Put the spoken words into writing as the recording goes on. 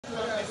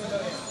How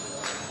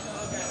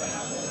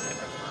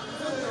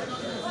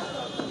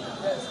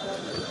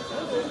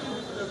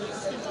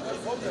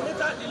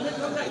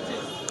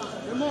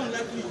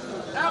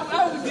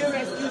would they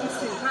rescue this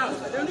thing? How?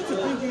 They need to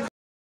bring in.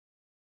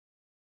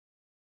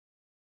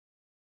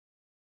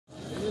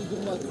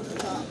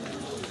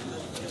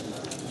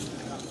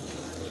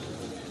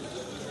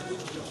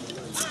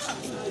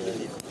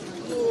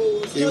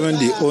 Even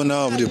the owner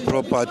of the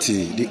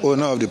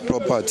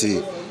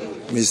property,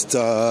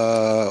 Mr.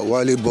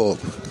 Wally Bob,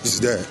 is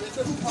there.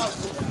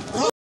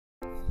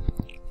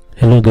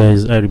 Hello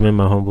guys, I remain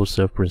my humble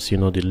self, Prince, the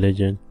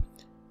legend.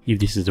 If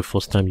this is the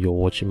first time you're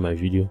watching my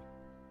video,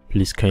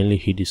 please kindly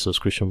hit the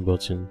subscription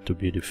button to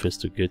be the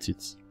first to get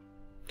it.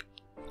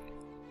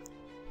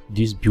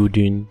 This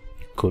building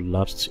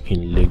collapsed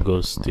in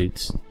Lagos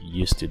State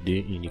yesterday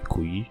in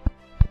Ikoyi,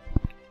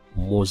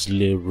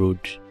 Mosley Road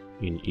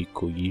in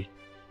Ikoyi.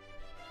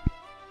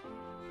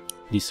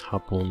 This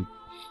happened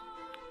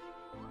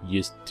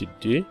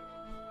yesterday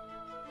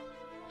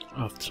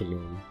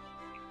afternoon,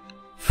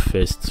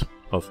 1st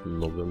of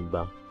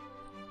November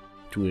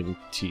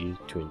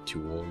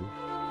 2021,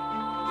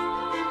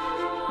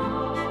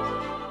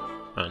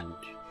 and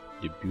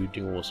the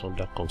building was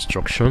under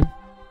construction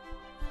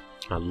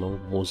along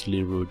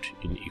Mosley Road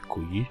in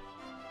Ikoyi.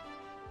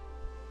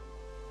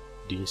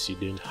 The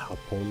incident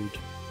happened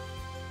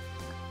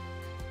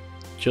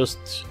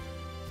just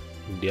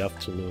in the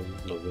afternoon,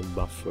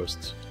 November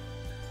 1st,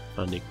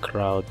 and a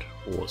crowd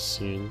was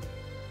seen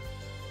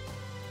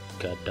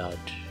gathered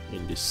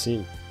in the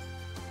scene.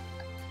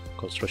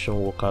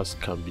 Construction workers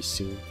can be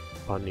seen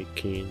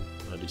panicking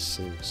at the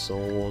scene.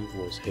 Someone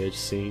was heard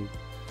saying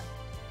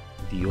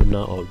the owner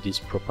of this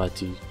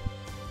property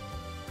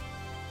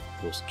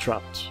was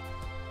trapped.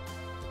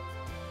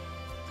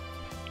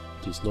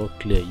 It is not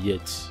clear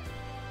yet,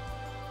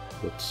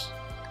 but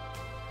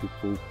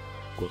people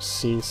got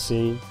seen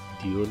saying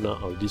the owner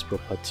of this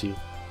property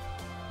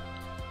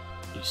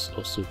is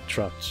also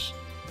trapped.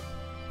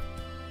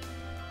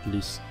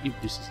 Please, if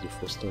this is the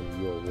first time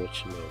you are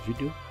watching my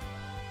video,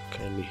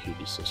 kindly hit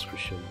the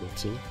subscription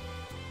button.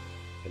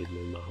 I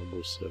remain my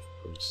humble self,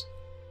 Prince,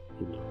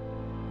 the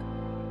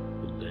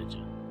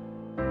legend.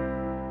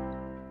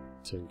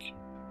 Thank you.